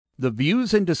The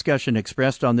views and discussion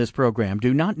expressed on this program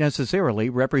do not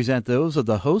necessarily represent those of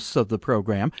the hosts of the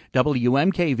program,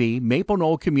 WMKV, Maple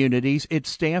Knoll Communities, its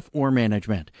staff, or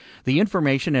management. The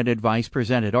information and advice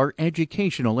presented are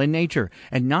educational in nature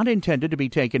and not intended to be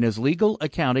taken as legal,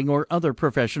 accounting, or other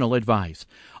professional advice.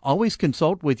 Always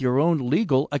consult with your own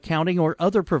legal, accounting, or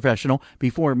other professional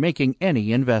before making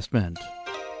any investment.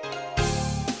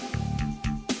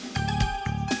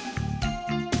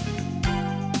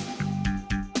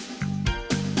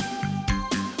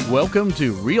 Welcome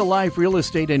to Real Life Real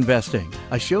Estate Investing,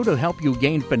 a show to help you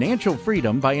gain financial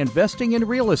freedom by investing in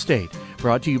real estate.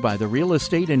 Brought to you by the Real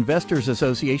Estate Investors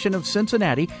Association of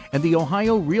Cincinnati and the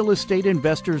Ohio Real Estate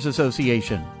Investors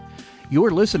Association.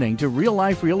 You're listening to Real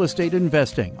Life Real Estate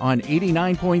Investing on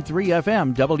 89.3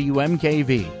 FM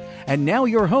WMKV. And now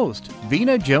your host,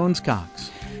 Vena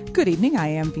Jones-Cox. Good evening. I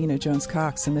am Vena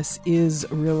Jones-Cox, and this is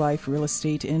Real Life Real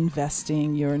Estate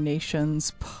Investing, your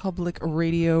nation's public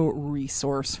radio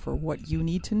resource for what you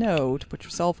need to know to put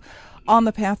yourself on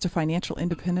the path to financial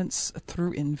independence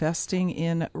through investing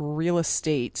in real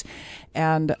estate.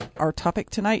 And our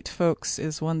topic tonight, folks,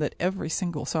 is one that every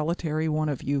single solitary one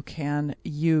of you can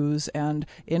use and,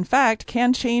 in fact,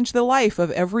 can change the life of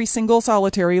every single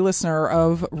solitary listener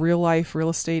of Real Life Real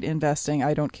Estate Investing.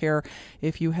 I don't care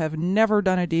if you have never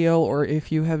done a deal or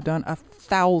if you have done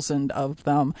 1,000 of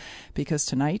them, because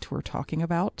tonight we're talking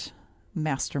about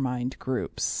mastermind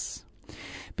groups.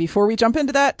 Before we jump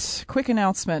into that, quick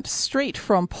announcement straight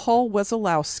from Paul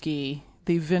Wesolowski,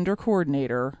 the vendor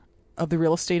coordinator of the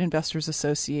Real Estate Investors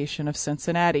Association of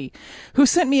Cincinnati, who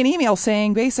sent me an email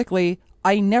saying, basically,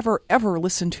 I never ever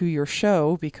listen to your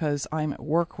show because I'm at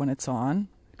work when it's on.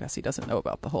 I guess he doesn't know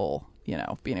about the whole,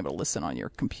 being able to listen on your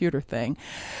computer thing.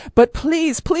 But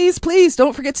please, please, please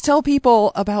don't forget to tell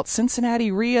people about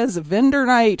Cincinnati REIA's Vendor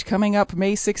Night coming up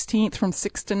May 16th from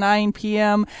 6 to 9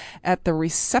 p.m. at the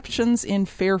Receptions in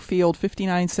Fairfield,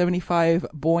 5975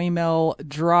 Boymel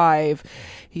Drive.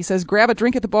 He says, grab a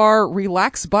drink at the bar,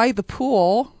 relax by the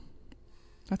pool.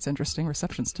 That's interesting.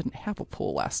 Receptions didn't have a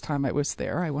pool last time I was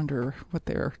there. I wonder what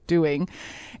they're doing.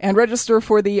 And register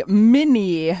for the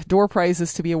mini door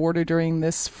prizes to be awarded during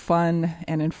this fun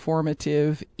and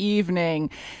informative evening.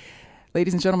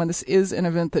 Ladies and gentlemen, this is an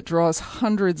event that draws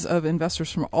hundreds of investors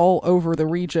from all over the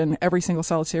region every single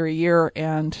solitary year.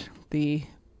 And the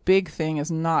big thing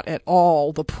is not at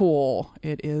all the pool.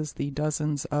 It is the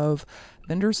dozens of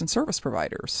vendors and service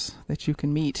providers that you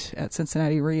can meet at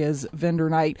Cincinnati REIA's Vendor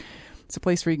Night. It's a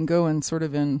place where you can go and sort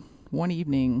of in one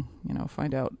evening,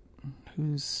 find out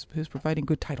who's providing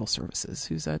good title services,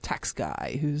 who's a tax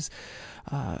guy, who's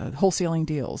wholesaling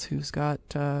deals, who's got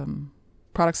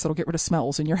products that'll get rid of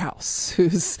smells in your house,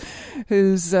 who's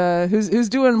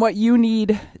doing what you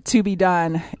need to be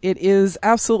done. It is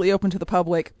absolutely open to the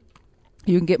public.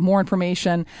 You can get more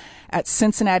information at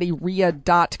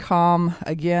CincinnatiREIA.com.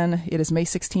 Again, it is May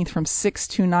 16th from 6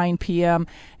 to 9 p.m.,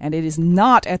 and it is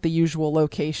not at the usual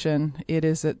location. It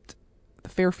is at the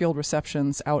Fairfield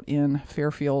Receptions out in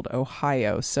Fairfield,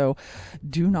 Ohio. So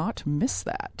do not miss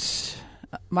that.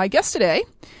 My guest today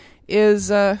is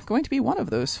going to be one of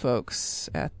those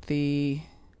folks at the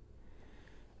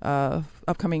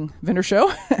upcoming vendor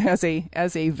show as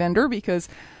a vendor, because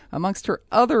amongst her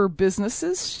other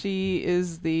businesses, she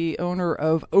is the owner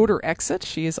of Odor Exit.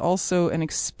 She is also an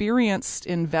experienced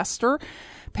investor,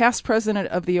 past president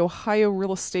of the Ohio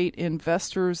Real Estate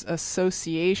Investors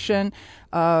Association,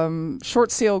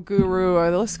 short sale guru.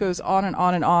 The list goes on and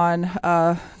on and on.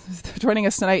 Joining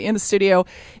us tonight in the studio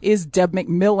is Deb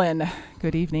McMillan.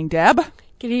 Good evening, Deb.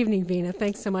 Good evening, Vena.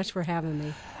 Thanks so much for having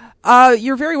me.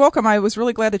 You're very welcome. I was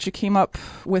really glad that you came up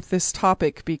with this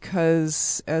topic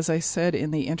because, as I said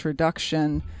in the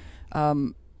introduction,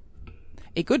 a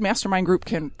good mastermind group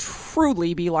can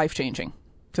truly be life-changing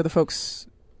to the folks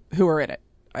who are in it.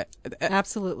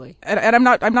 Absolutely. And I'm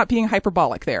not being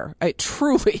hyperbolic there. It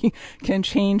truly can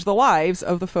change the lives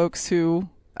of the folks who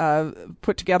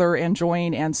put together and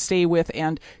join and stay with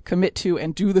and commit to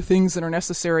and do the things that are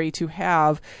necessary to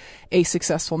have a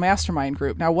successful mastermind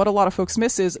group. Now, what a lot of folks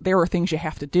miss is there are things you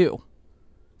have to do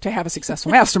to have a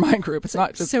successful mastermind group. It's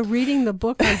not just... So reading the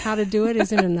book on how to do it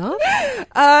isn't enough?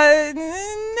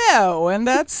 No, and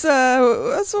that's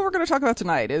what we're going to talk about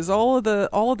tonight, is all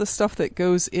of the stuff that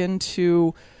goes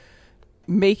into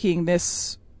making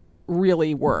this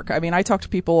really work. I mean, I talk to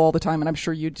people all the time, and I'm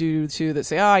sure you do too, that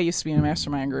say, I used to be in a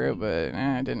mastermind group, but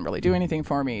it didn't really do anything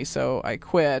for me, so I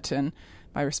quit. And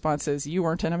my response is, you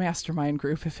weren't in a mastermind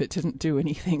group if it didn't do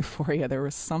anything for you. There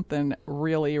was something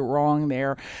really wrong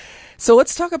there. So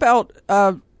let's talk about,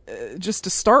 just to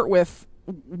start with,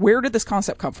 where did this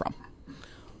concept come from?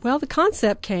 Well, the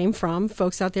concept came from,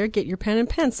 folks out there, get your pen and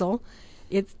pencil.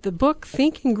 It's the book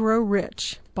Think and Grow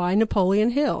Rich by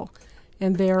Napoleon Hill.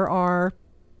 And there are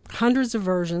hundreds of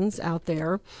versions out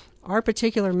there. Our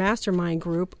particular mastermind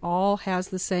group all has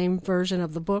the same version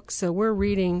of the book, so we're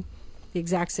reading the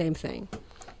exact same thing.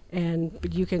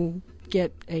 But you can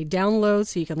get a download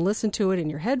so you can listen to it in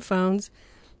your headphones.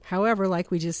 However, like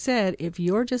we just said, if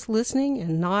you're just listening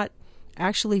and not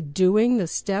actually doing the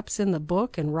steps in the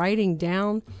book and writing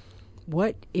down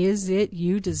what is it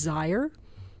you desire,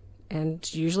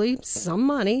 and usually some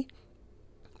money,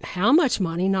 how much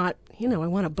money, not, I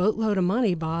want a boatload of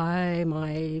money by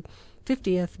my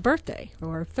 50th birthday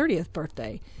or 30th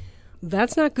birthday.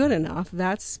 That's not good enough.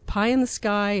 That's pie in the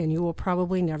sky, and you will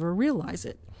probably never realize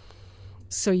it.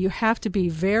 So you have to be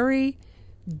very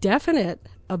definite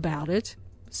about it.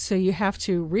 So you have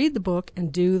to read the book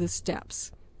and do the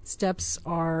steps. Steps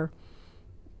are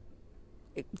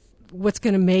what's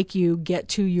going to make you get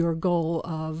to your goal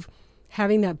of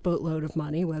having that boatload of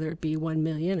money, whether it be $1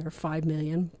 million or $5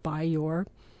 million by your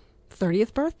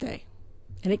 30th birthday.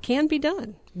 And it can be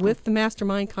done with the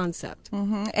mastermind concept.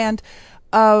 Mm-hmm. And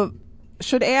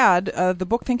should add, the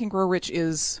book Think and Grow Rich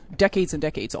is decades and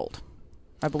decades old.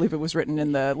 I believe it was written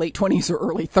in the late 20s or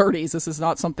early 30s. This is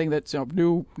not something that's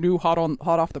new, hot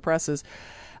off the presses.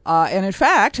 And in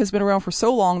fact, has been around for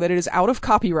so long that it is out of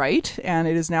copyright, and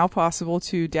it is now possible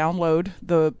to download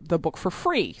the book for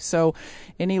free. So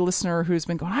any listener who's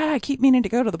been going, I keep meaning to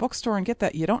go to the bookstore and get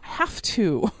that, you don't have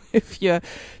to. If you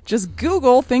just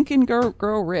Google Think and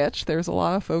Grow Rich, there's a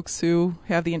lot of folks who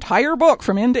have the entire book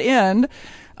from end to end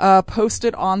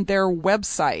posted on their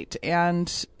website.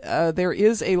 And there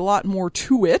is a lot more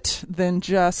to it than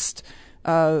just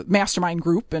mastermind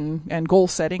group and goal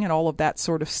setting and all of that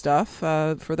sort of stuff.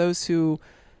 For those who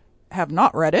have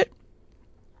not read it,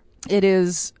 it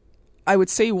is, I would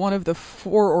say, one of the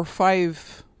 4 or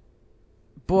 5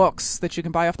 books that you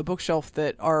can buy off the bookshelf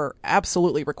that are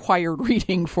absolutely required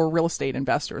reading for real estate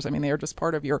investors. I mean, they are just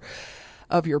part of your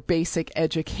basic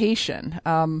education.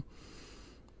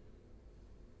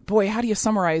 Boy, how do you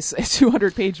summarize a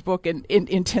 200-page book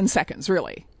in 10 seconds,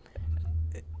 really?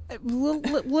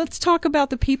 Let's talk about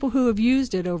the people who have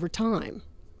used it over time.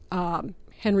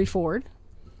 Henry Ford.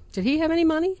 Did he have any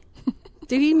money?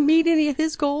 Did he meet any of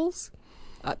his goals?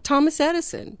 Thomas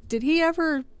Edison. Did he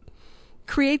ever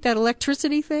create that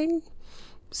electricity thing?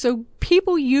 So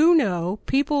people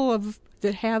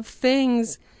that have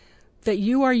things that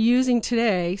you are using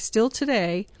today, still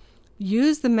today,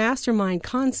 use the mastermind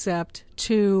concept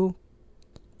to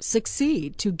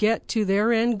succeed, to get to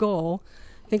their end goal.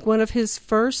 I think one of his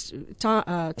first,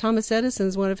 Thomas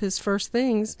Edison's, one of his first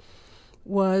things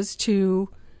was to,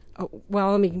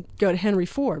 let me go to Henry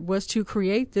Ford, was to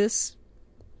create this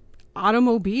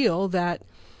automobile that,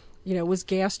 was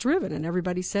gas driven, and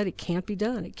everybody said it can't be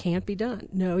done. It can't be done.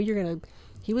 No,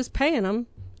 he was paying them.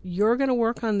 You're going to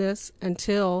work on this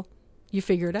until you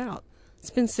figure it out.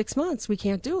 It's been 6 months. We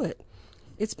can't do it.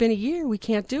 It's been a year. We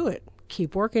can't do it.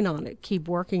 Keep working on it. Keep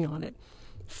working on it.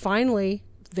 Finally,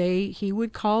 he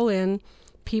would call in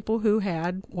people who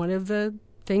had, one of the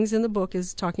things in the book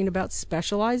is talking about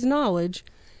specialized knowledge.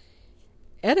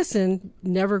 Edison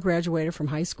never graduated from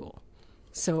high school.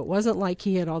 So it wasn't like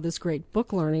he had all this great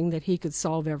book learning that he could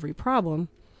solve every problem.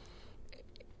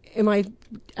 Am I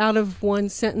out of one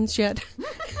sentence yet?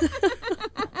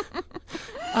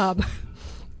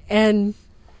 And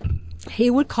he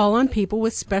would call on people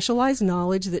with specialized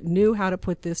knowledge that knew how to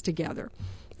put this together.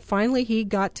 Finally, he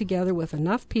got together with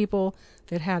enough people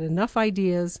that had enough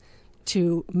ideas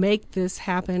to make this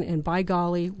happen, and by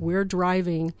golly, we're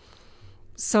driving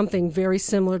something very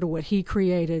similar to what he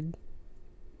created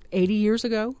 80 years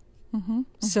ago. Mm-hmm.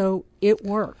 So it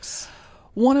works.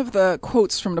 One of the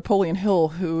quotes from Napoleon Hill,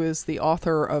 who is the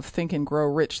author of Think and Grow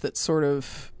Rich, that sort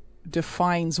of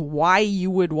defines why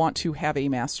you would want to have a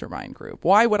mastermind group.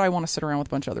 Why would I want to sit around with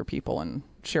a bunch of other people and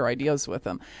share ideas with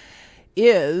them?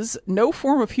 Is no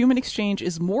form of human exchange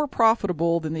is more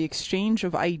profitable than the exchange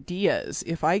of ideas.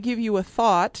 If I give you a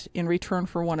thought in return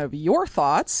for one of your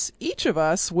thoughts, each of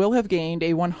us will have gained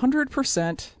a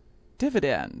 100%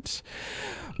 dividend.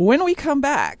 When we come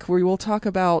back, we will talk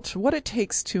about what it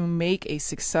takes to make a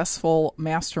successful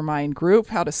mastermind group,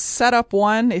 how to set up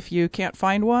one if you can't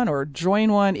find one, or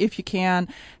join one if you can,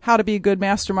 how to be a good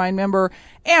mastermind member,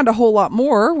 and a whole lot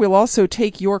more. We'll also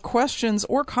take your questions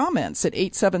or comments at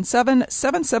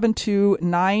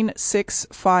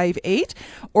 877-772-9658,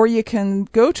 or you can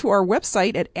go to our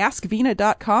website at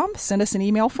askvina.com, send us an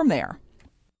email from there.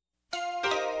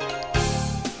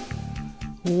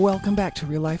 Welcome back to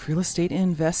Real Life Real Estate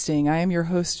Investing. I am your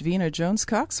host, Vena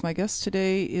Jones-Cox. My guest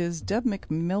today is Deb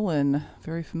McMillan,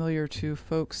 very familiar to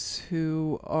folks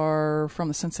who are from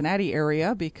the Cincinnati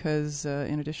area because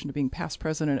in addition to being past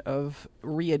president of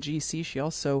RIA GC, she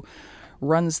also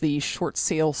runs the short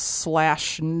sale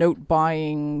 / note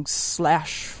buying /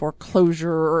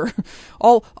 foreclosure,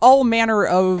 all manner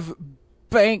of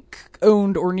bank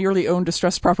owned or nearly owned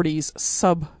distressed properties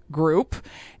subgroup.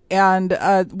 And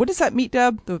what does that meet,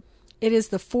 Deb? It is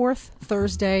the fourth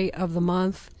Thursday of the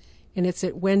month, and it's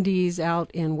at Wendy's out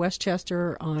in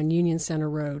Westchester on Union Center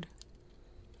Road.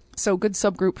 So good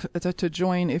subgroup to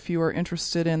join if you are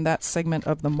interested in that segment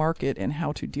of the market and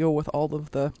how to deal with all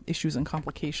of the issues and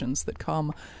complications that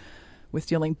come with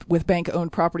dealing with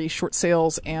bank-owned properties, short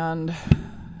sales, and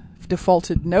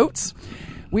defaulted notes.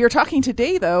 We are talking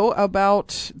today, though,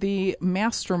 about the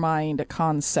mastermind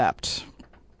concept.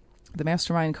 The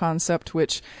mastermind concept,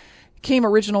 which came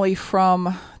originally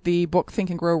from the book Think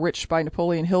and Grow Rich by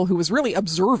Napoleon Hill, who was really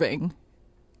observing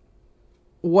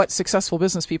what successful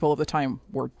business people of the time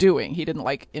were doing. He didn't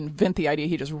invent the idea.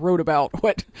 He just wrote about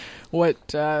what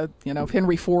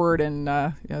Henry Ford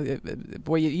and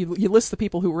you list the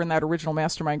people who were in that original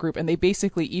mastermind group, and they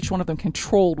basically each one of them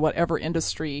controlled whatever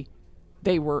industry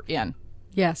they were in.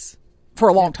 Yes, for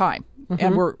a long time,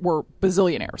 and were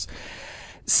bazillionaires.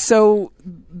 So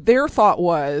their thought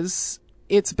was,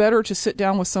 it's better to sit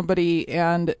down with somebody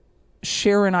and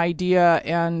share an idea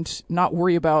and not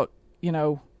worry about,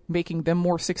 making them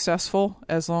more successful,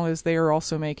 as long as they are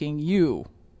also making you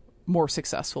more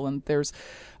successful. And there's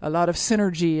a lot of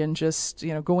synergy in just,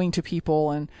 going to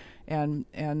people and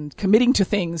committing to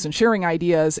things and sharing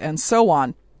ideas and so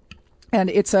on. And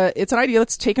it's an idea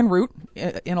that's taken root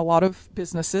in a lot of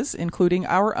businesses, including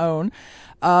our own.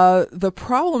 The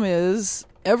problem is,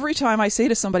 every time I say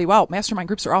to somebody, wow, mastermind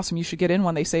groups are awesome, you should get in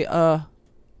one, they say,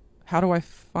 how do I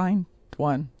find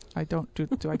one? I don't do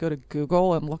I go to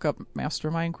Google and look up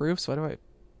mastermind groups?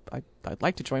 I'd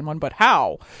like to join one, but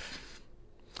how?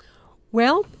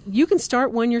 Well, you can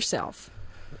start one yourself.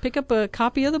 Pick up a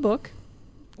copy of the book,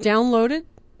 download it,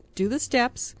 do the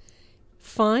steps,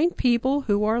 find people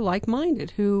who are like-minded,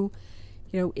 who,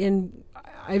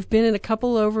 I've been in a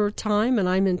couple over time, and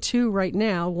I'm in 2 right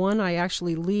now. One I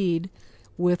actually lead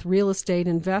with real estate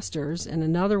investors, and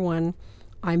another one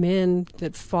I'm in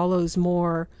that follows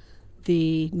more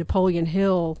the Napoleon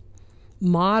Hill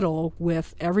model,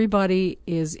 with everybody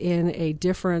is in a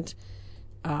different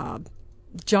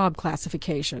job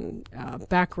classification,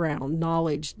 background,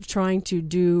 knowledge, trying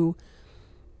to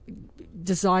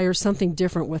desire something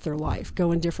different with their life,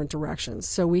 go in different directions.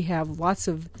 So we have lots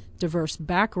of diverse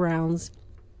backgrounds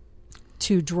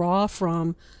to draw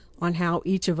from on how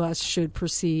each of us should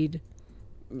proceed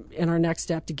in our next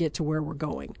step to get to where we're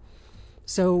going.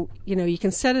 So, you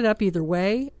can set it up either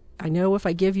way. I know if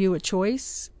I give you a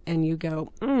choice and you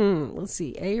go, let's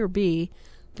see, A or B,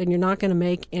 then you're not going to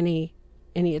make any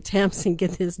attempts and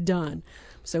get this done.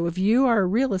 So if you are a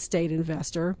real estate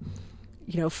investor,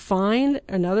 find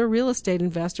another real estate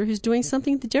investor who's doing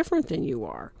something different than you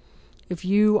are. If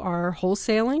you are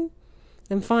wholesaling,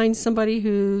 then find somebody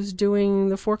who's doing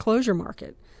the foreclosure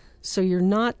market. So you're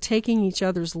not taking each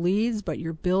other's leads, but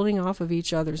you're building off of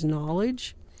each other's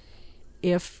knowledge.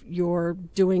 If you're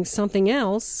doing something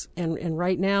else, and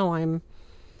right now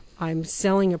I'm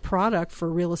selling a product for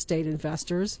real estate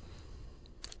investors,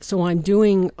 so I'm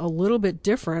doing a little bit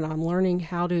different. I'm learning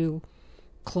how to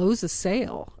close a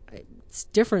sale. It's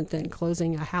different than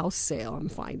closing a house sale. I'm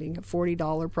finding a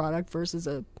 $40 product versus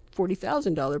a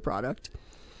 $40,000 product.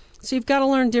 So you've got to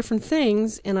learn different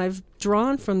things, and I've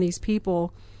drawn from these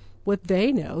people what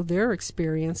they know, their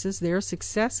experiences, their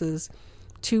successes,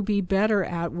 to be better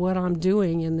at what I'm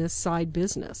doing in this side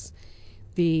business.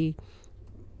 They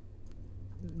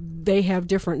have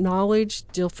different knowledge,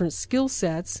 different skill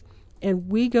sets, and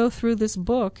we go through this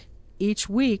book each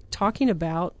week talking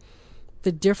about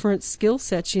the different skill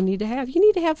sets you need to have. You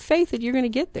need to have faith that you're going to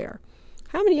get there.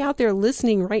 How many out there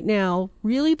listening right now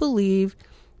really believe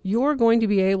you're going to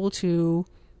be able to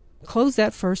close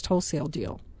that first wholesale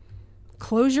deal?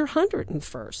 Close your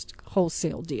 101st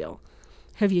wholesale deal.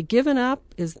 Have you given up?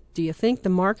 Do you think the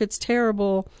market's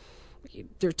terrible?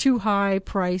 They're too high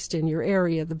priced in your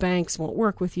area. The banks won't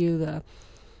work with you.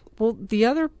 The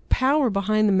other power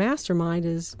behind the mastermind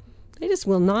is they just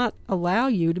will not allow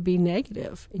you to be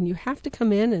negative. And you have to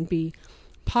come in and be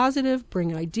positive,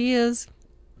 bring ideas,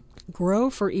 grow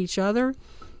for each other.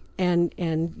 And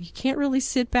you can't really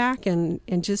sit back and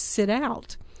just sit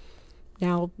out.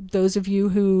 Now, those of you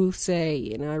who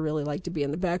say, I really like to be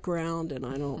in the background and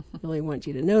I don't really want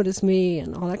you to notice me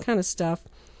and all that kind of stuff,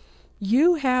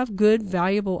 you have good,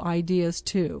 valuable ideas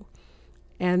too.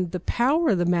 And the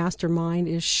power of the mastermind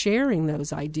is sharing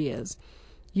those ideas.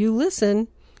 You listen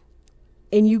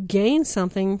and you gain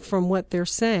something from what they're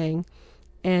saying,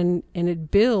 and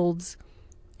it builds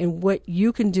in what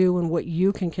you can do and what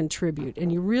you can contribute.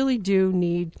 And you really do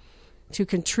need to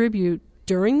contribute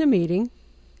during the meeting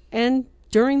and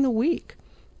during the week.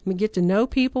 I mean, get to know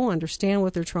people, understand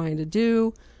what they're trying to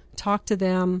do, talk to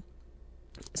them,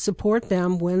 support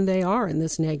them when they are in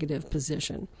this negative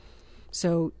position.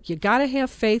 So you got to have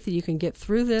faith that you can get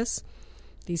through this.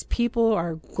 These people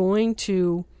are going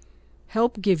to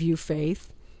help give you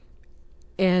faith.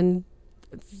 And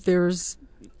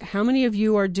how many of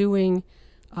you are doing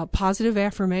positive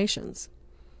affirmations?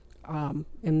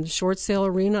 In the short sale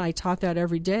arena, I taught that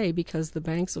every day because the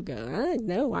banks will go,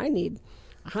 no, I need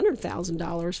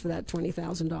 $100,000 for that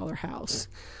 $20,000 house.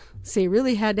 So you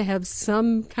really had to have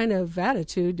some kind of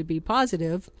attitude to be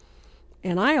positive.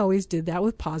 And I always did that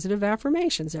with positive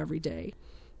affirmations every day.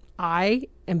 I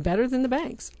am better than the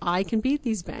banks. I can beat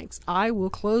these banks. I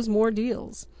will close more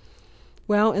deals.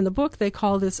 Well, in the book, they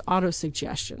call this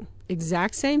autosuggestion.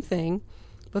 Exact same thing,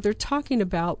 but they're talking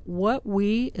about what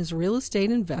we as real estate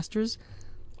investors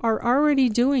are already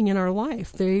doing in our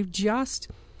life. They just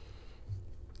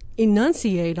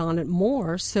enunciate on it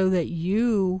more so that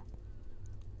you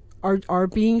are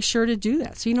being sure to do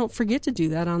that. So you don't forget to do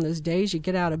that on those days you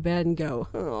get out of bed and go,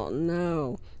 oh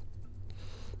no.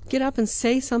 Get up and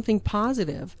say something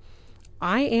positive.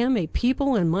 I am a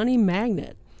people and money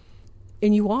magnet.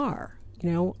 And you are.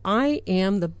 I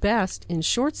am the best in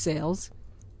short sales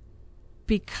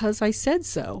because I said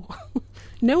so.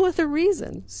 No other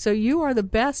reason. So you are the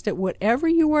best at whatever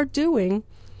you are doing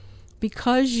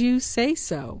because you say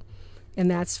so. And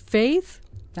that's faith,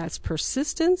 that's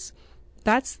persistence,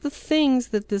 that's the things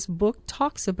that this book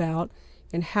talks about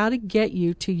and how to get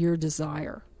you to your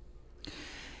desire.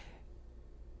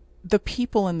 The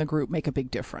people in the group make a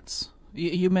big difference.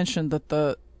 You mentioned that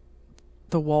the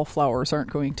wallflowers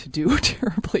aren't going to do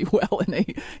terribly well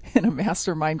in a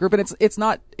mastermind group, and it's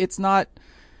not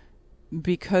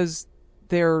because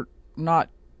they're not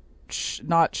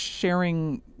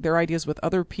sharing their ideas with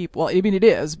other people. Well, I mean, it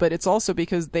is, but it's also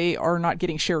because they are not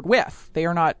getting shared with. They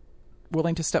are not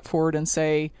willing to step forward and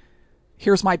say,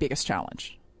 here's my biggest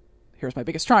challenge. Here's my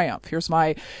biggest triumph. Here's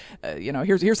my,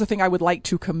 here's the thing I would like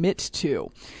to commit to.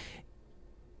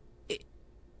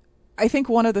 I think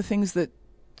one of the things that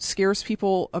scares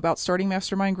people about starting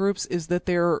mastermind groups is that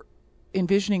they're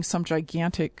envisioning some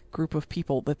gigantic group of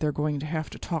people that they're going to have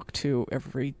to talk to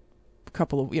every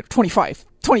couple of,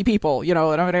 20 people, and I'm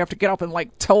going to have to get up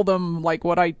and tell them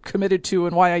what I committed to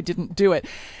and why I didn't do it.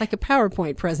 Like a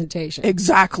PowerPoint presentation.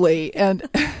 Exactly. And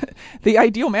the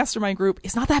ideal mastermind group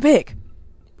is not that big.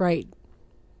 Right.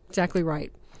 Exactly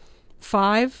right.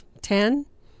 5, 10.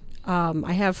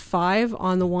 I have 5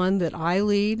 on the one that I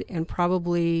lead, and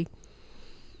probably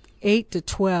 8 to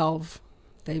 12.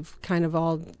 They've kind of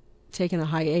all taken a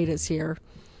hiatus here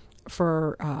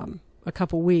for a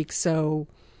couple weeks. So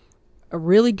a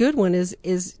really good one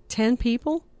is 10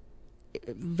 people,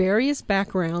 various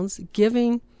backgrounds,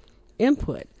 giving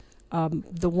input.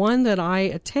 The one that I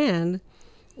attend,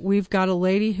 we've got a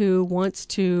lady who wants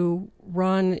to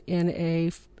run in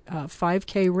a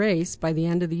 5K race by the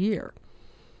end of the year.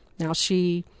 Now,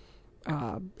 she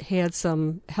had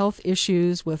some health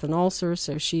issues with an ulcer,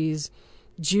 so she's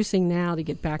juicing now to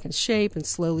get back in shape and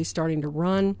slowly starting to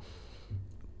run.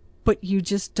 But you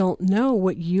just don't know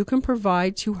what you can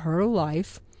provide to her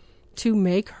life to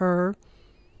make her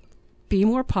be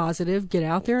more positive, get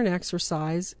out there and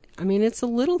exercise. I mean, it's the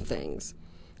little things.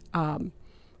 I've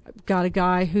got a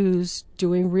guy who's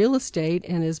doing real estate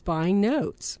and is buying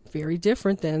notes. Very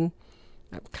different than,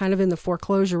 kind of in the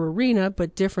foreclosure arena,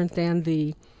 but different than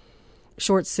the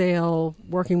short sale,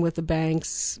 working with the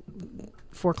banks,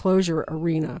 foreclosure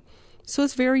arena. So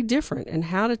it's very different. And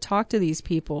how to talk to these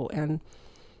people and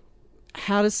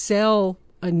how to sell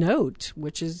a note,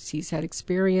 which is, he's had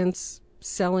experience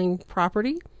selling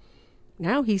property.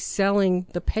 Now he's selling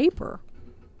the paper.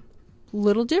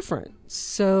 Little different.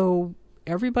 So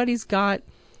everybody's got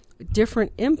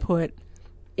different input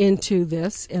into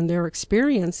this and their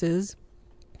experiences,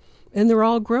 and they're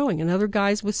all growing. Another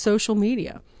guy's with social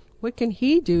media. What can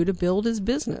he do to build his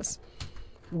business?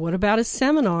 What about a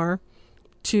seminar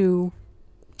to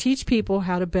teach people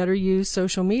how to better use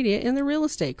social media in their real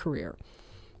estate career?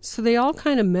 So they all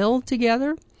kind of meld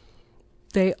together.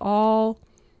 They all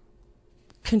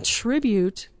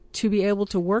contribute to be able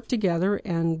to work together,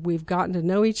 and we've gotten to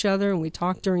know each other, and we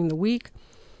talk during the week,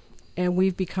 and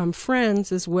we've become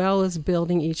friends as well as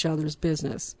building each other's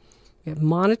business. We have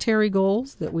monetary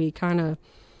goals that we kind of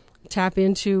tap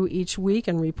into each week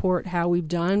and report how we've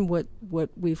done, what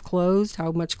we've closed,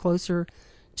 how much closer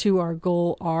to our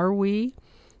goal are we.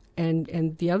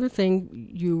 And the other thing,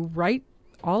 you write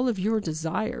all of your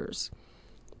desires.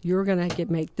 You're going to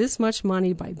make this much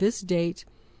money by this date,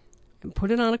 and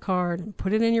put it on a card and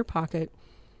put it in your pocket.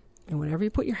 And whenever you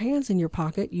put your hands in your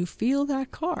pocket, you feel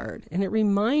that card. And it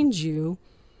reminds you,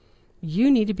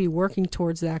 you need to be working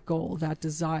towards that goal, that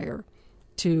desire,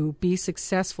 to be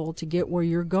successful, to get where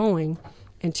you're going,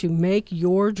 and to make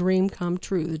your dream come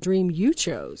true, the dream you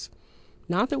chose.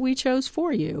 Not that we chose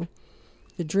for you,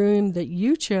 the dream that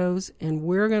you chose, and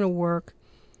we're going to work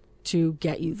to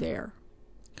get you there.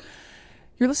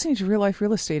 You're listening to Real Life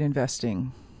Real Estate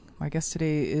Investing. My guest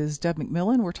today is Deb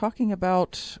McMillan. We're talking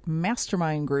about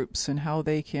mastermind groups and how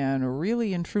they can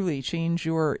really and truly change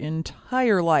your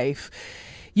entire life.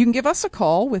 You can give us a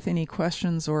call with any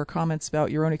questions or comments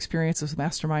about your own experiences with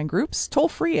mastermind groups, toll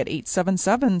free at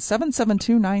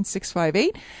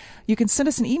 877-772-9658. You can send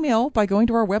us an email by going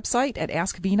to our website at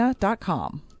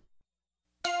askvina.com.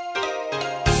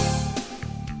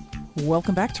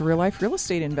 Welcome back to Real Life Real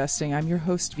Estate Investing. I'm your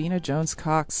host, Vina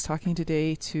Jones-Cox, talking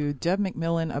today to Deb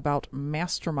McMillan about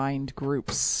mastermind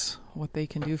groups, what they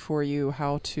can do for you,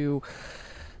 how to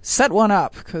set one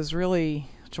up, because really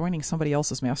joining somebody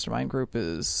else's mastermind group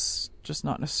is just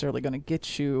not necessarily going to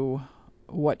get you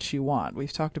what you want.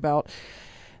 We've talked about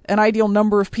an ideal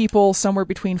number of people, somewhere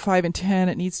between 5 and 10.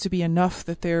 It needs to be enough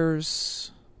that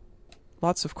there's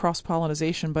lots of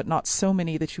cross-pollination, but not so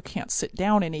many that you can't sit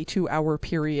down in a 2-hour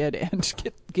period and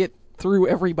get through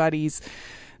everybody's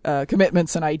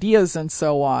commitments and ideas and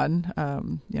so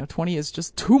on. 20 is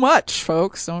just too much,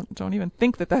 folks. Don't even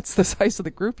think that that's the size of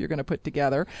the group you're going to put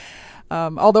together.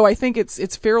 Although I think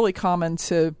it's fairly common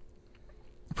to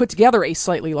put together a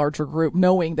slightly larger group,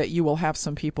 knowing that you will have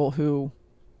some people who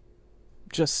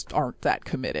just aren't that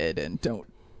committed and don't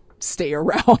stay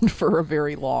around for a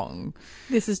very long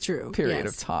This is true. period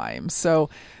Yes. of time. So,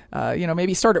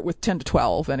 maybe start it with 10 to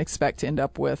 12 and expect to end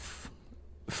up with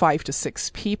 5 to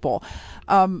 6 people.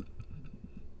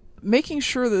 Making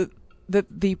sure that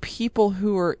the people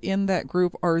who are in that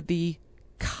group are the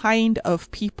kind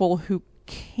of people who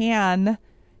can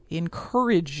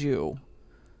encourage you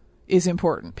is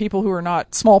important. People who are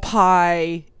not small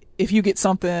pie. If you get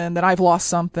something, then I've lost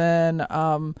something.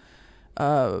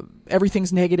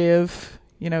 Everything's negative.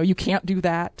 You can't do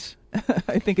that.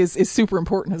 I think is super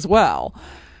important as well.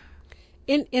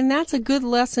 And that's a good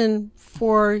lesson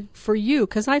for you,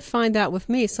 because I find that with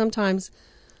me. Sometimes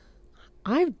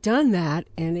I've done that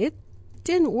and it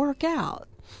didn't work out.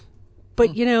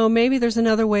 But, maybe there's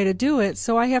another way to do it,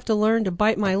 so I have to learn to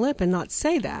bite my lip and not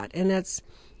say that. And that's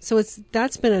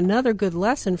been another good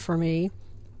lesson for me.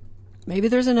 Maybe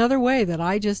there's another way that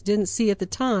I just didn't see at the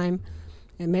time,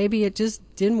 and maybe it just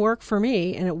didn't work for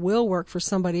me, and it will work for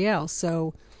somebody else.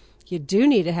 So you do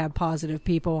need to have positive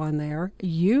people on there.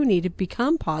 You need to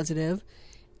become positive.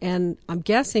 And I'm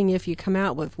guessing if you come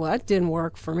out with, well, it didn't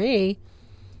work for me,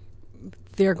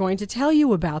 they're going to tell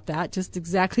you about that, just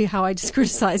exactly how I just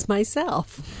criticized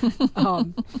myself.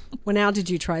 Well, now, did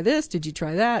you try this? Did you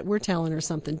try that? We're telling her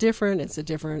something different. It's a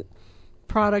different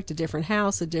product, a different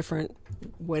house, a different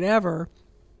whatever.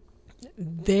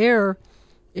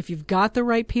 If you've got the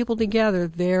right people together,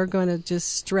 they're going to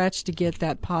just stretch to get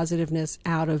that positiveness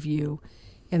out of you.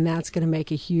 And that's going to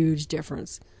make a huge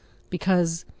difference.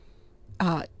 Because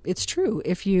it's true.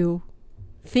 If you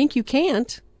think you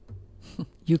can't,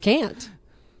 you can't.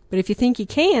 But if you think you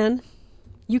can,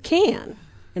 you can.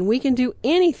 And we can do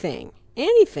anything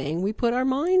we put our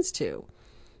minds to.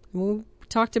 We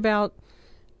talked about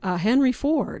Henry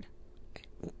Ford.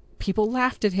 People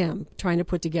laughed at him trying to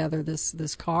put together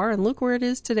this car, and look where it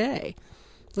is today.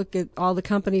 Look at all the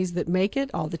companies that make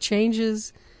it, all the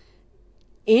changes.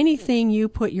 Anything you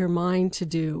put your mind to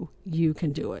do, you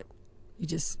can do it. You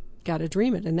just got to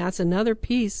dream it. And that's another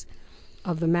piece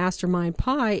of the mastermind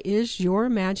pie, is your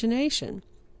imagination.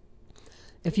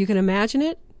 If you can imagine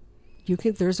it,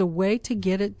 there's a way to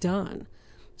get it done.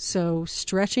 So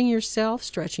stretching yourself,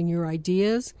 stretching your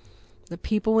ideas. The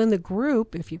people in the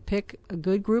group, if you pick a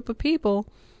good group of people,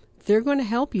 they're going to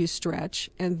help you stretch,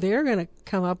 and they're going to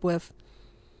come up with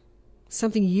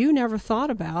something you never thought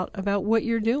about what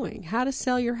you're doing, how to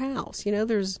sell your house.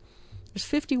 There's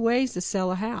 50 ways to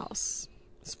sell a house.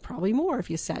 It's probably more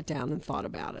if you sat down and thought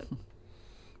about it.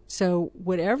 So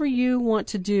whatever you want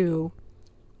to do,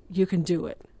 you can do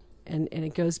it. And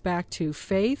it goes back to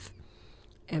faith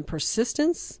and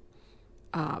persistence.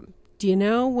 Do you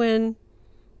know when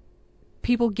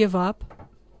people give up?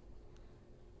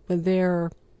 When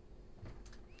they're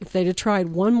If they'd have tried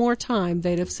one more time,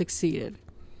 they'd have succeeded.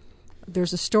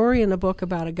 There's a story in the book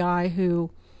about a guy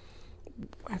who,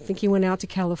 I think he went out to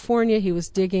California. He was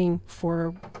digging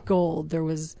for gold.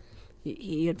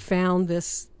 He had found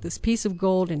this piece of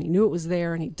gold, and he knew it was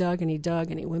there, and he dug, and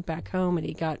he went back home, and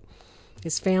he got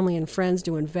his family and friends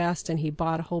to invest, and he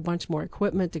bought a whole bunch more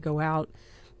equipment to go out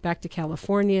back to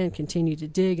California and continue to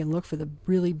dig and look for the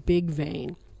really big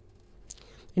vein.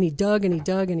 And he dug,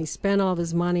 and he spent all of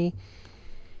his money,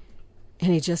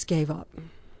 and he just gave up.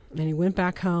 And he went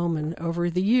back home, and over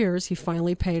the years, he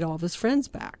finally paid all of his friends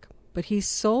back. But he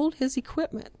sold his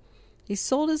equipment. He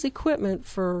sold his equipment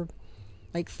for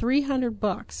like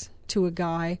 $300 to a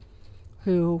guy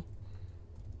who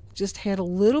just had a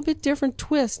little bit different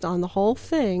twist on the whole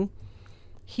thing.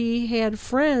 He had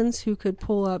friends who could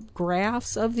pull up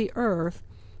graphs of the earth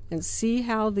and see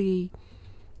how the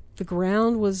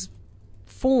ground was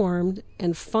formed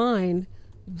and find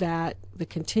that the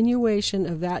continuation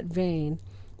of that vein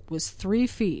was 3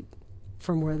 feet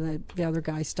from where the other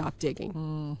guy stopped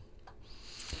digging.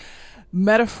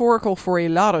 Metaphorical for a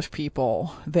lot of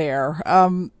people there.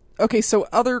 Okay, so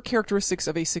other characteristics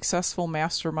of a successful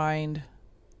mastermind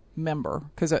member,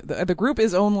 because the group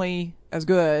is only as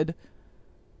good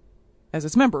as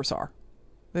its members are.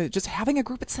 Just having a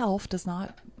group itself does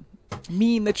not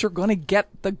mean that you're going to get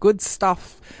the good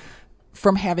stuff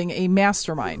from having a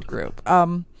mastermind group.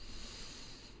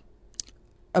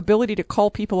 Ability to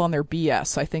call people on their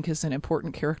BS, I think, is an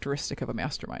important characteristic of a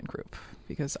mastermind group,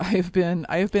 because I have been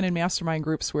in mastermind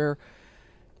groups where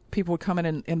people would come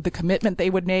in and the commitment they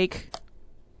would make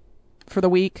for the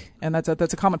week, and that's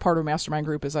a common part of a mastermind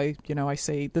group, is I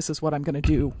say, this is what I'm going to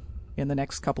do in the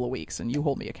next couple of weeks, and you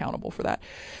hold me accountable for that.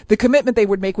 The commitment they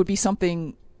would make would be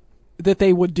something that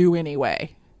they would do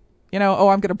anyway. I'm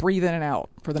going to breathe in and out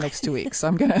for the next 2 weeks.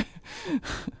 I'm going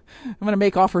to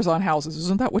make offers on houses.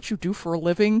 Isn't that what you do for a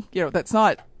living? That's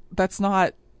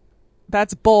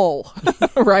bull,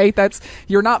 right?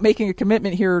 You're not making a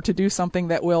commitment here to do something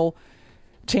that will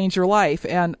change your life.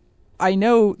 And I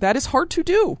know that is hard to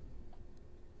do.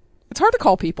 It's hard to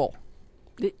call people.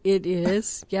 It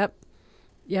is. Yep.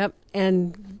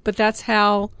 But that's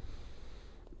how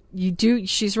you do.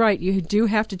 She's right. You do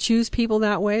have to choose people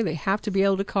that way. They have to be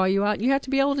able to call you out. You have to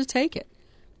be able to take it.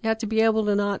 You have to be able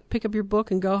to not pick up your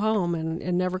book and go home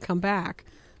and never come back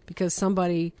because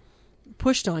somebody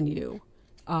pushed on you.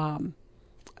 And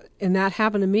that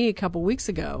happened to me a couple weeks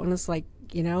ago. And it's like,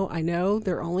 I know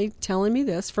they're only telling me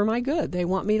this for my good. They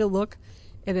want me to look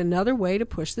at another way to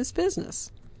push this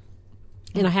business.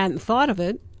 And I hadn't thought of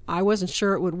it. I wasn't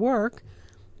sure it would work,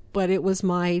 but it was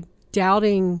my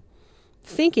doubting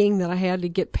thinking that I had to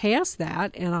get past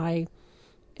that. And I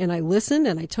listened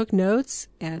and I took notes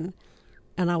and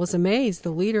I was amazed.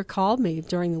 The leader called me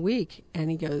during the week and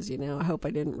he goes, I hope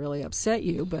I didn't really upset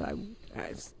you, but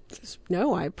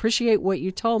I appreciate what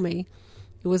you told me.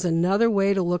 It was another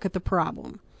way to look at the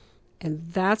problem.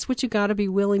 And that's what you got to be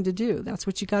willing to do. That's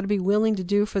what you got to be willing to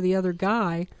do for the other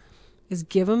guy, is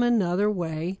give him another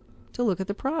way to look at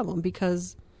the problem.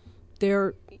 Because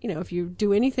if you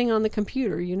do anything on the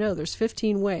computer, there's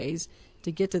 15 ways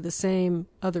to get to the same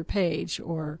other page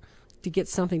or to get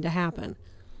something to happen.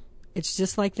 It's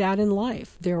just like that in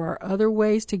life. There are other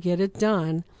ways to get it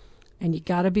done, and you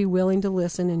got to be willing to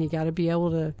listen, and you got to be able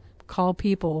to call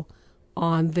people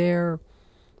on their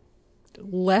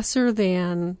lesser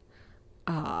than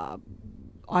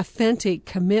authentic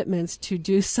commitments to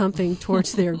do something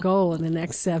towards their goal in the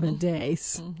next 7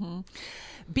 days. Mm-hmm.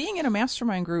 Being in a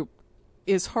mastermind group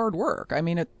is hard work. I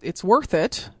mean, it's worth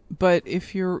it, but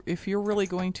if you're really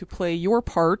going to play your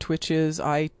part, which is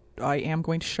I am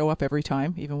going to show up every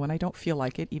time, even when I don't feel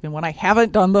like it, even when I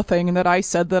haven't done the thing that I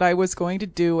said that I was going to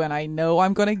do, and I know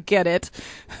I'm going to get it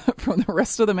from the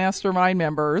rest of the mastermind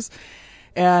members.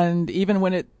 And even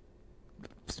when it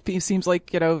seems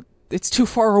like, it's too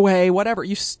far away, whatever,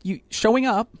 you showing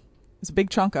up is a big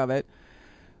chunk of it.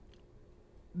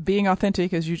 Being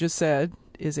authentic, as you just said,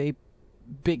 is a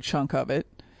big chunk of it.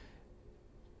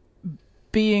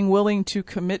 Being willing to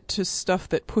commit to stuff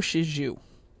that pushes you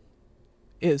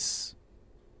is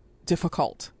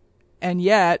difficult. And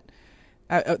yet,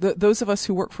 those of us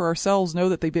who work for ourselves know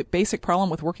that the basic problem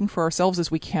with working for ourselves is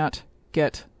we can't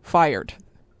get fired.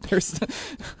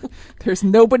 There's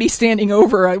nobody standing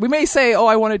over. We may say,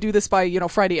 I want to do this by,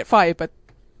 Friday at 5, but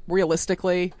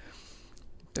realistically,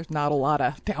 there's not a lot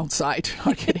of downside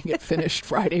on getting it finished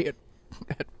Friday at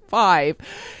 5.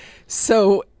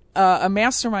 So, a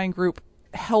mastermind group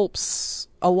helps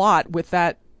a lot with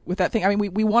that thing. I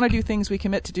mean, we want to do things, we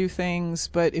commit to do things,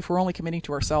 but if we're only committing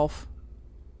to ourselves,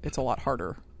 it's a lot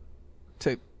harder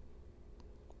to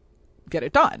get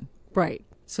it done. Right.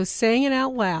 So saying it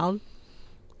out loud,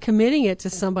 committing it to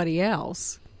somebody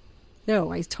else.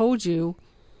 No, I told you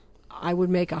I would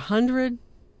make 100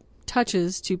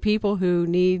 touches to people who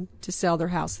need to sell their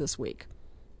house this week.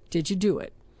 Did you do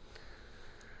it?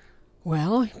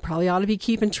 Well, you probably ought to be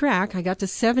keeping track. I got to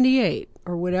 78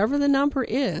 or whatever the number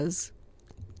is.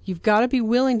 You've got to be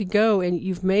willing to go, and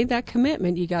you've made that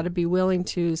commitment. You got to be willing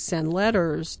to send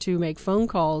letters, to make phone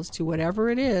calls, to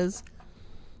whatever it is,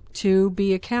 to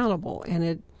be accountable. And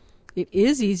it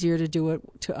is easier to do it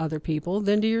to other people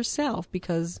than to yourself,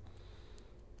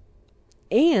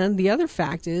 and the other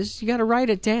fact is you got to write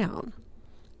it down,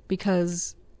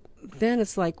 because then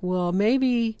it's like, well,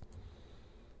 maybe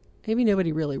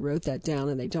nobody really wrote that down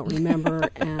and they don't remember,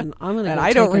 and I'm going to. And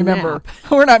I don't remember.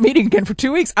 We're not meeting again for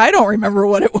 2 weeks. I don't remember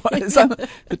what it was.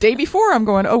 The day before, I'm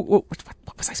going, what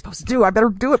was I supposed to do? I better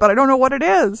do it, but I don't know what it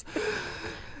is.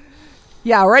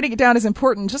 Yeah, writing it down is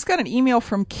important. Just got an email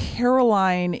from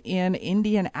Caroline in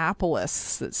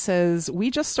Indianapolis that says, we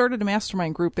just started a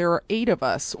mastermind group. There are 8 of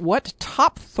us. What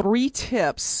top 3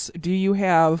 tips do you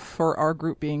have for our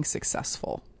group being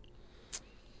successful?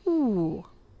 Ooh.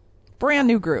 Brand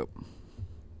new group.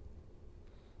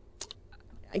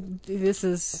 This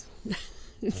is,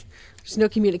 there's no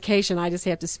communication. I just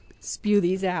have to spew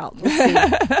these out. Let's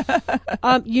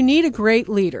see. You need a great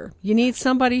leader. You need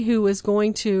somebody who is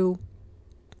going to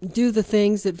do the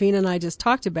things that Vena and I just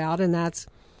talked about, and that's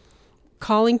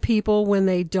calling people when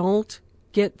they don't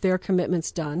get their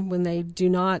commitments done, when they do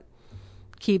not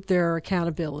keep their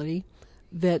accountability,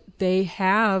 that they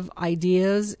have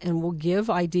ideas and will give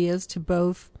ideas to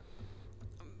both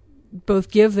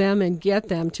give them and get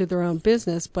them to their own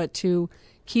business, but to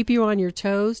keep you on your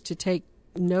toes, to take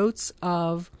notes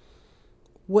of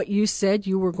what you said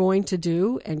you were going to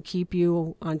do and keep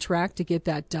you on track to get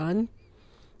that done.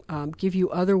 Give you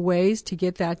other ways to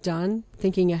get that done,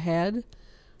 thinking ahead.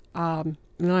 And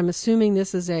I'm assuming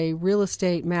this is a real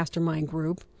estate mastermind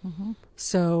group. Mm-hmm.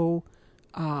 So,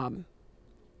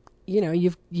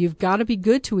 you've got to be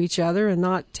good to each other and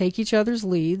not take each other's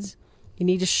leads. You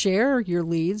need to share your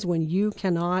leads when you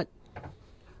cannot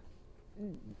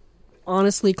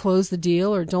honestly close the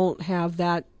deal or don't have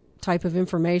that type of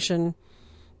information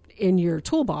in your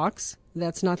toolbox.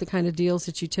 That's not the kind of deals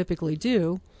that you typically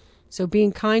do. So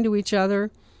being kind to each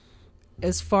other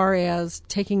as far as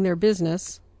taking their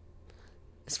business,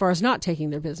 as far as not taking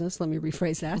their business, let me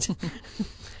rephrase that,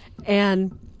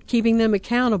 and keeping them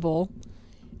accountable.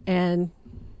 And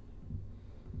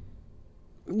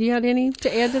you got any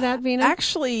to add to that, Vena?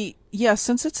 Actually, yes,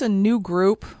 since it's a new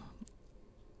group,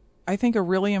 I think a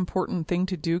really important thing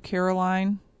to do,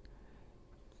 Caroline,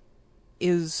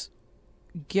 is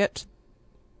get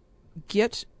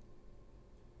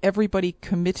everybody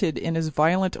committed in as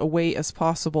violent a way as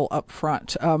possible up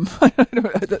front.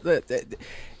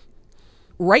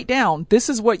 Write down, this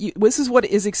is what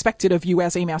is expected of you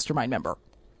as a mastermind member.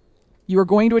 You are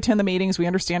going to attend the meetings. We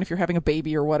understand if you're having a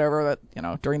baby or whatever,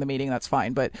 that, during the meeting, that's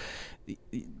fine, but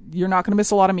you're not going to miss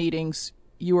a lot of meetings.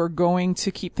 You are going to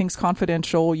keep things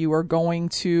confidential. You are going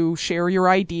to share your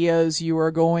ideas. You are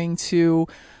going to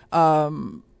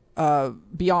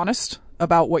be honest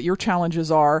about what your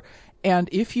challenges are. And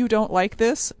if you don't like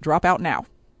this, drop out now.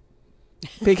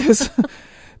 Because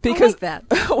I like that.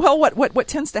 Well, what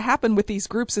tends to happen with these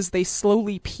groups is they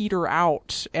slowly peter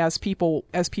out as people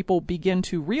begin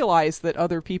to realize that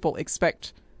other people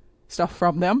expect stuff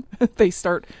from them. They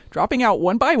start dropping out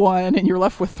one by one, and you're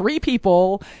left with 3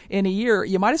 people in a year.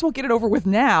 You might as well get it over with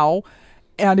now.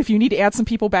 And if you need to add some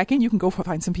people back in, you can go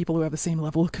find some people who have the same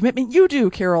level of commitment you do,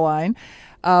 Caroline.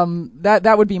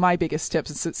 That would be my biggest tip.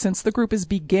 Since the group is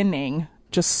beginning,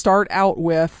 just start out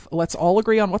with, let's all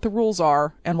agree on what the rules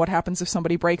are and what happens if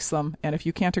somebody breaks them. And if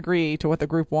you can't agree to what the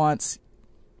group wants,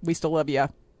 we still love you.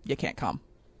 You can't come.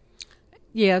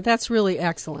 Yeah, that's really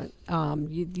excellent.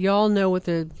 You all know what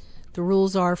the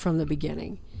rules are from the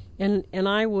beginning. And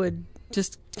I would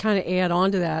just kind of add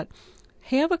on to that.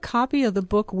 Have a copy of the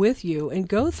book with you and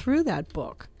go through that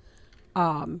book.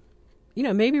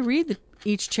 Maybe read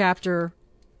each chapter,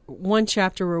 one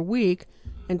chapter a week,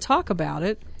 and talk about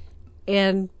it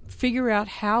and figure out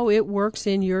how it works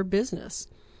in your business.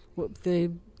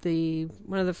 The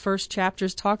one of the first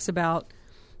chapters talks about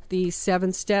the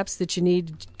 7 steps that you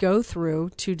need to go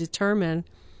through to determine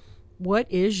what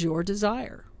is your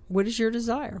desire. What is your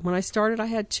desire? When I started, I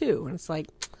had 2, and it's like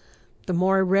the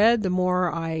more I read, the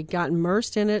more I got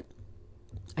immersed in it.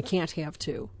 I can't have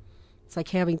 2. It's like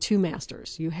having 2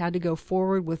 masters. You had to go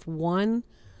forward with one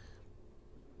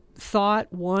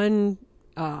thought, one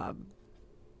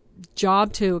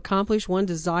job to accomplish, one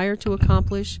desire to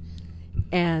accomplish,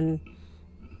 and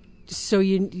So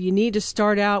you need to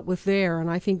start out with there, and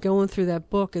I think going through that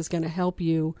book is going to help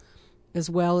you as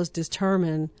well as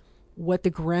determine what the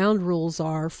ground rules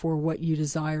are for what you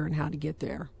desire and how to get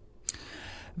there.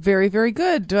 Very, very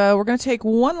good. We're going to take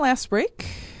one last break.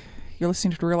 You're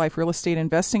listening to Real Life Real Estate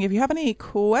Investing. If you have any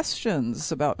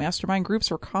questions about mastermind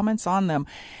groups or comments on them,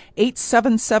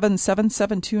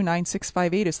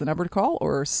 877-772-9658 is the number to call,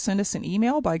 or send us an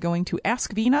email by going to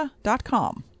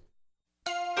askvina.com.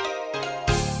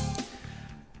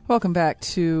 Welcome back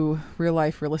to Real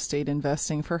Life Real Estate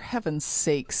Investing. For heaven's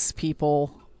sakes,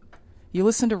 people, you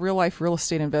listen to Real Life Real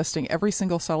Estate Investing every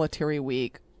single solitary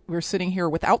week. We're sitting here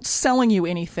without selling you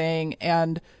anything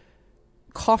and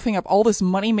coughing up all this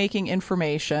money-making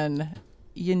information.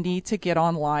 You need to get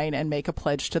online and make a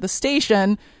pledge to the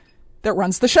station that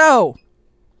runs the show.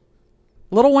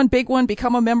 Little one, big one,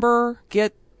 become a member,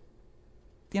 get,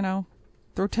 throw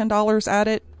 $10 at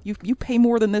it. You pay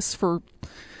more than this for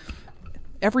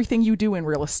everything you do in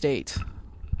real estate.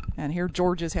 And here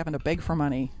George is having to beg for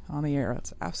money on the air.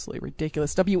 That's absolutely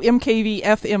ridiculous.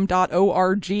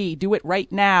 WMKVFM.org. Do it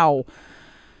right now.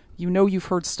 You know you've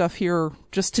heard stuff here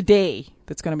just today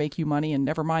that's going to make you money, and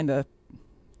never mind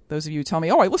those of you who tell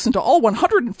me, I listened to all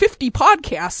 150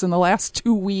 podcasts in the last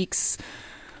 2 weeks.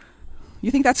 You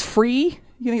think that's free?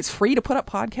 You think it's free to put up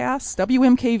podcasts?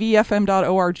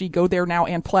 WMKVFM.org. Go there now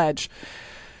and pledge.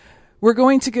 We're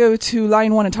going to go to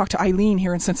line 1 and talk to Eileen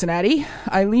here in Cincinnati.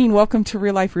 Eileen, welcome to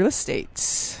Real Life Real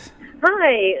Estate.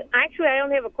 Hi. Actually, I don't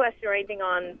have a question or anything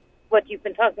on what you've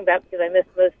been talking about because I missed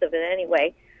most of it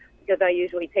anyway, because I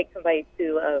usually take somebody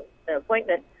to an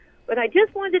appointment. But I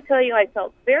just wanted to tell you I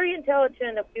felt very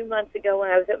intelligent a few months ago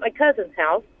when I was at my cousin's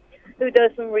house, who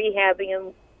does some rehabbing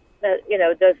and,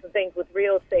 does some things with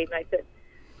real estate. And I said,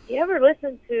 you ever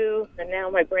listen to, and now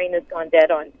my brain has gone dead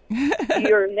on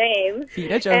your name.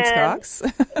 Vina Jones-Cox.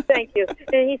 Thank you.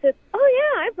 And he said,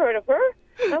 yeah, I've heard of her.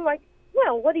 I'm like,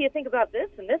 well, what do you think about this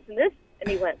and this and this? And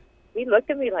he looked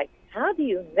at me like, how do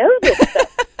you know this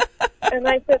stuff? And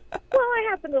I said, well, I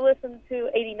happen to listen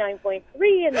to 89.3,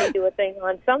 and they do a thing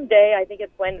on some day, I think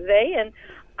it's Wednesday, and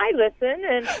I listen,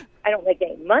 and I don't make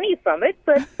any money from it,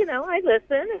 but, I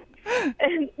listen.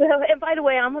 And by the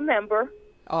way, I'm a member.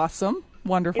 Awesome.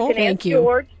 Wonderful. You can Thank ask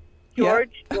you.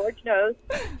 George knows.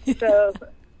 So,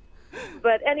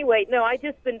 but anyway, no, I've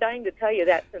just been dying to tell you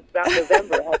that since about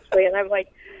November, actually. And I'm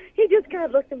like, he just kind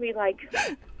of looked at me like,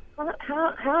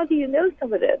 how do you know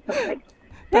some of this? I'm like,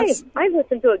 hey, I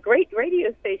listen to a great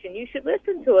radio station. You should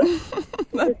listen to it.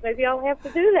 Because maybe I'll have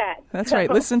to do that. That's right.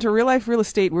 Listen to Real Life Real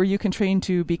Estate, where you can train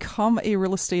to become a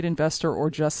real estate investor or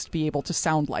just be able to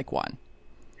sound like one.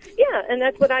 Yeah, and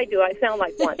that's what I do. I sound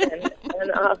like one.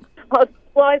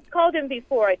 I've called him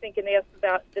before, I think, and asked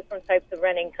about different types of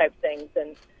renting type things.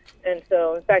 And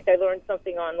so, in fact, I learned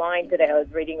something online today. I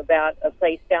was reading about a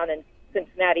place down in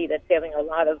Cincinnati that's having a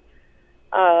lot of,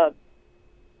 I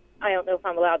don't know if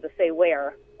I'm allowed to say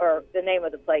where or the name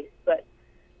of the place, but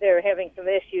they're having some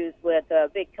issues with a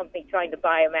big company trying to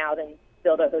buy them out and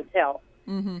build a hotel.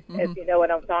 Mm-hmm. If you know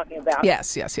what I'm talking about.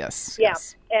 Yes. Yeah,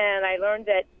 and I learned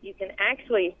that you can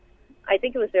actually, I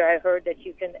think it was there I heard that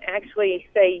you can actually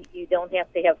say you don't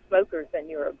have to have smokers in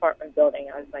your apartment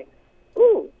building. I was like,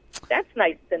 ooh, that's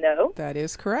nice to know. That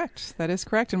is correct.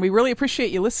 And we really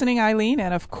appreciate you listening, Eileen,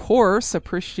 and of course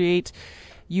appreciate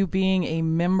you being a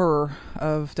member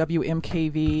of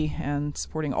WMKV and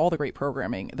supporting all the great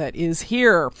programming that is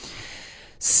here.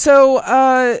 So,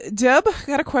 Deb,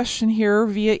 got a question here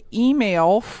via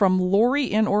email from Lori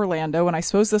in Orlando, and I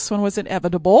suppose this one was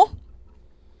inevitable.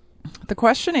 The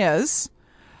question is,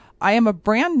 I am a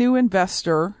brand new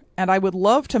investor, and I would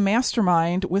love to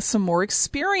mastermind with some more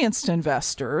experienced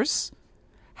investors.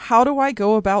 How do I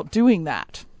go about doing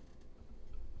that?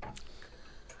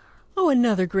 Oh,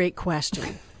 another great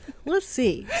question. Let's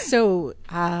see. So,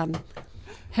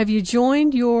 have you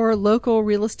joined your local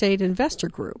real estate investor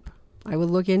group? I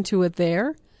would look into it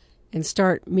there and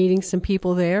start meeting some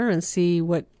people there and see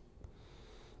where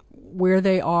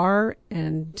they are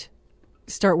and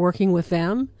start working with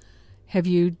them. Have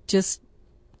you just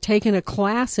taken a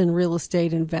class in real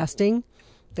estate investing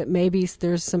that maybe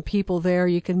there's some people there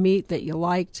you can meet that you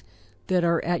liked that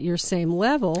are at your same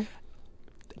level?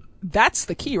 That's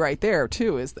the key right there,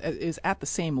 too, is at the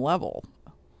same level.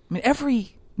 I mean,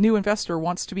 every new investor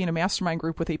wants to be in a mastermind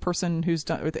group with a person who's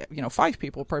done, with 5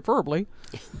 people preferably,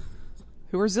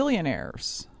 who are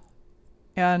zillionaires,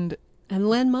 and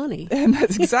lend money. And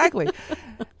that's exactly.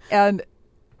 And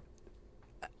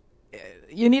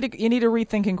you need to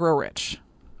rethink and grow rich,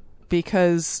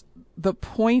 because the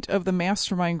point of the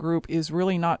mastermind group is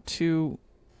really not to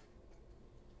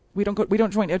we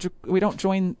don't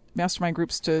join mastermind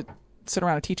groups to sit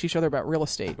around and teach each other about real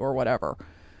estate or whatever.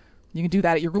 You can do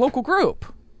that at your local group.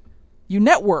 You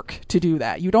network to do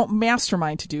that. You don't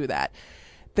mastermind to do that.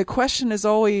 The question is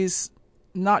always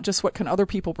not just what can other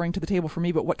people bring to the table for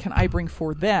me, but what can I bring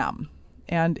for them?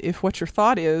 And if what your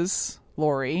thought is,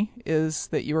 Lori, is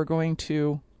that you are going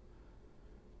to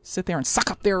sit there and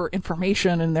suck up their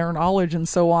information and their knowledge and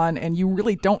so on, and you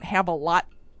really don't have a lot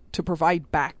to provide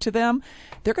back to them,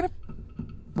 they're going to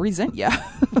resent you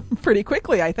pretty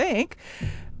quickly, I think.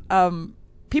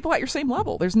 People at your same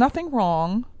level. There's nothing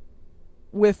wrong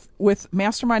with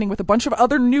masterminding with a bunch of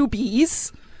other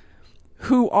newbies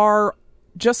who are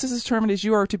just as determined as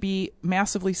you are to be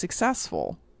massively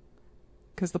successful.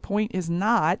 Because the point is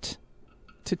not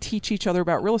to teach each other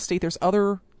about real estate. There's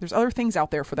other things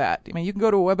out there for that. I mean, you can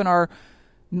go to a webinar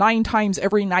 9 times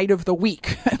every night of the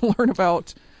week and learn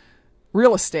about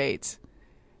real estate.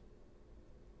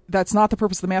 That's not the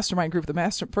purpose of the mastermind group. The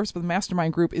purpose of the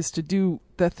mastermind group is to do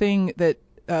the thing that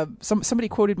somebody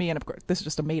quoted me, and of course, this is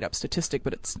just a made-up statistic,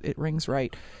 but it rings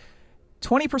right.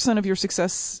 20% of your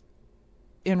success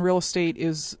in real estate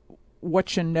is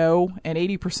what you know, and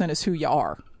 80% is who you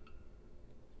are.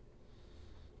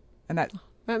 And that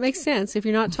makes sense. If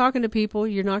you're not talking to people,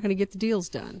 you're not going to get the deals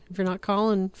done. If you're not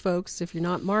calling folks, if you're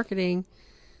not marketing,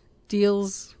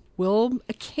 deals will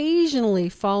occasionally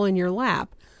fall in your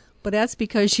lap. But that's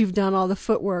because you've done all the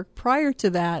footwork prior to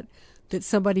that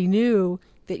somebody knew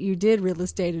that you did real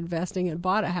estate investing and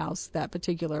bought a house that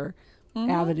particular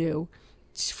avenue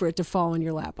for it to fall in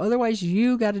your lap. Otherwise,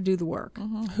 you got to do the work.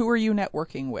 Who are you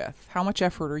networking with? How much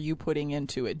effort are you putting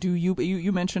into it? Do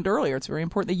you mentioned earlier, it's very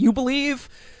important that you believe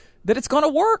that it's going to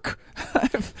work.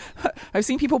 I've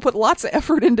seen people put lots of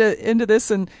effort into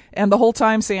this and the whole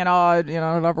time saying, it'll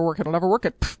never work.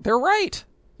 Pfft, they're right.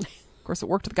 Of course, it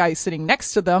worked with the guy sitting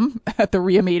next to them at the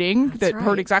RIA meeting that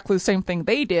heard exactly the same thing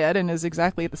they did and is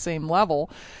exactly at the same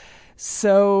level.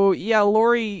 So, yeah,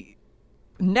 Lori,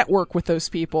 network with those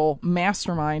people,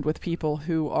 mastermind with people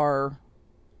who are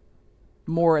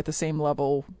more at the same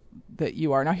level that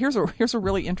you are. Now, here's a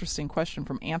really interesting question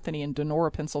from Anthony in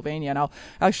Donora, Pennsylvania, and I'll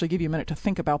actually give you a minute to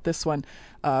think about this one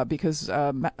because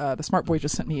the Smart Boy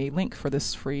just sent me a link for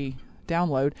this free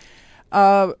download.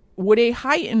 Would a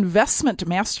high investment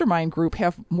mastermind group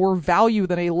have more value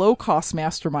than a low cost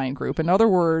mastermind group? In other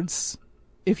words,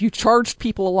 if you charged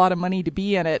people a lot of money to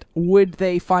be in it, would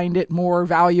they find it more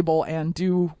valuable and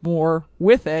do more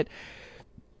with it?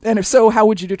 And if so, how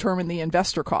would you determine the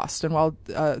investor cost and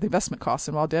the investment cost?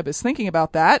 And while Deb is thinking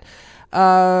about that,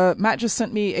 Matt just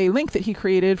sent me a link that he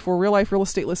created for real life real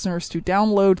estate listeners to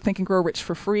download Think and Grow Rich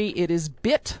for free. It is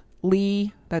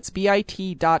bit.ly, that's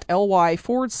bit.ly/Rich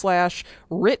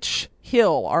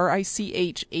Hill,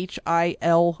 RICHHILL,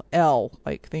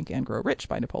 like Think and Grow Rich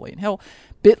by Napoleon Hill.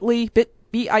 bit.ly/Rich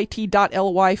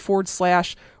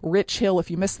Hill.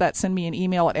 If you missed that, send me an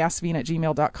email at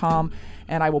askvina@gmail.com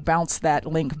and I will bounce that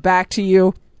link back to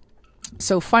you.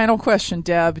 So final question,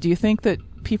 Deb, do you think that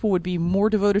people would be more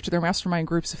devoted to their mastermind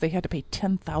groups if they had to pay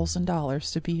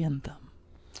 $10,000 to be in them?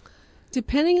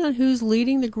 Depending on who's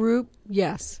leading the group,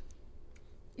 yes.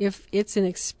 If it's an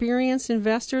experienced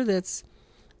investor that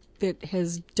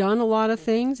has done a lot of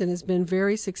things and has been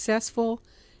very successful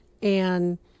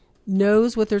and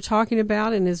knows what they're talking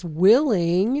about and is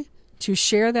willing to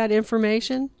share that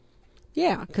information,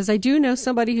 yeah, because I do know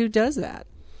somebody who does that,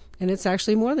 and it's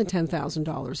actually more than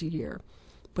 $10,000 a year.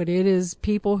 But it is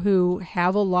people who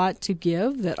have a lot to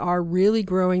give that are really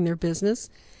growing their business,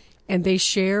 and they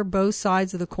share both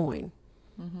sides of the coin.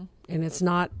 And it's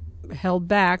not held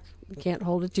back. You can't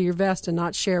hold it to your vest and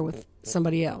not share with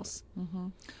somebody else.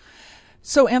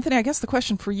 So, Anthony, I guess the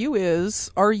question for you is,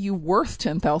 are you worth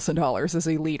 $10,000 as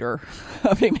a leader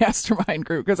of a mastermind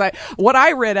group? Because what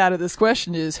I read out of this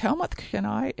question is, how much can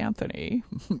I, Anthony,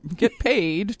 get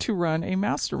paid to run a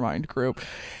mastermind group?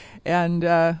 And,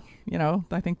 I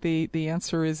think the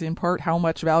answer is in part, how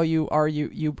much value are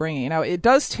you bringing? Now, it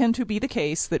does tend to be the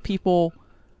case that people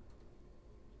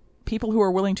who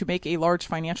are willing to make a large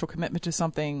financial commitment to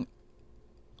something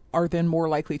are then more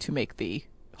likely to make the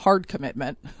hard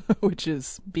commitment, which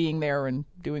is being there and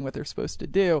doing what they're supposed to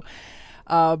do.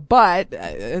 But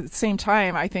at the same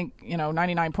time, I think,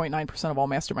 99.9% of all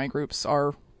mastermind groups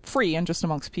are free and just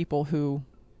amongst people who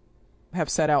have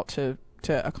set out to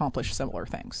accomplish similar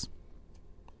things.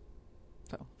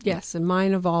 So, yes, and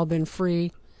mine have all been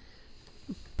free.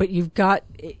 But and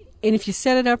if you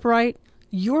set it up right,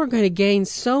 you're going to gain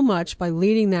so much by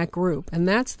leading that group. And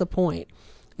that's the point,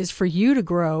 is for you to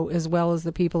grow as well as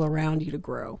the people around you to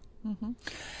grow.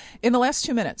 In the last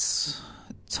 2 minutes,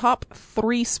 top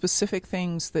 3 specific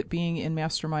things that being in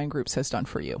mastermind groups has done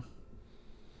for you?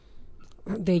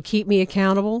 They keep me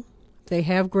accountable. They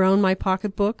have grown my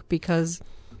pocketbook because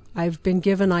I've been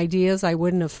given ideas I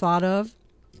wouldn't have thought of,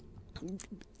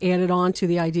 added on to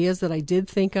the ideas that I did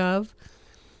think of.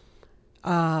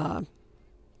 You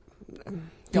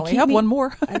only have one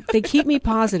more. They keep me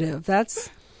positive.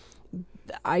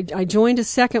 I joined a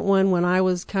second one when I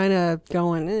was kind of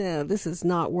going, this is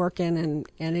not working,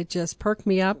 and it just perked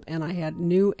me up, and I had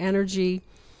new energy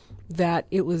that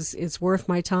it's worth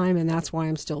my time, and that's why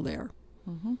I'm still there.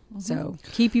 So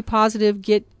keep you positive,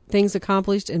 get things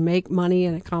accomplished, and make money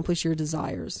and accomplish your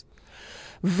desires.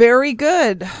 Very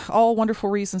good. All wonderful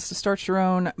reasons to start your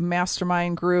own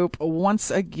mastermind group.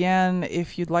 Once again,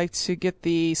 if you'd like to get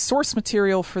the source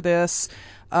material for this,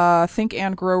 Think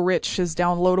and Grow Rich is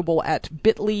downloadable at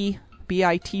bit.ly/Rich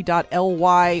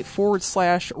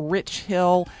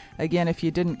Hill. Again, if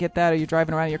you didn't get that or you're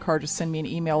driving around in your car, just send me an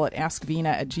email at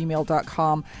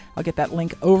askvina@gmail.com. I'll get that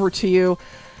link over to you.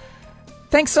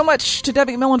 Thanks so much to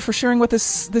Debbie McMillan for sharing with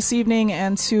us this evening,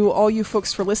 and to all you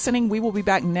folks for listening. We will be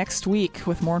back next week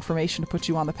with more information to put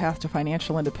you on the path to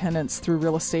financial independence through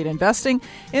real estate investing.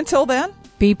 Until then,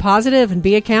 be positive and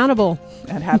be accountable.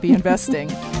 And happy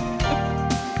investing.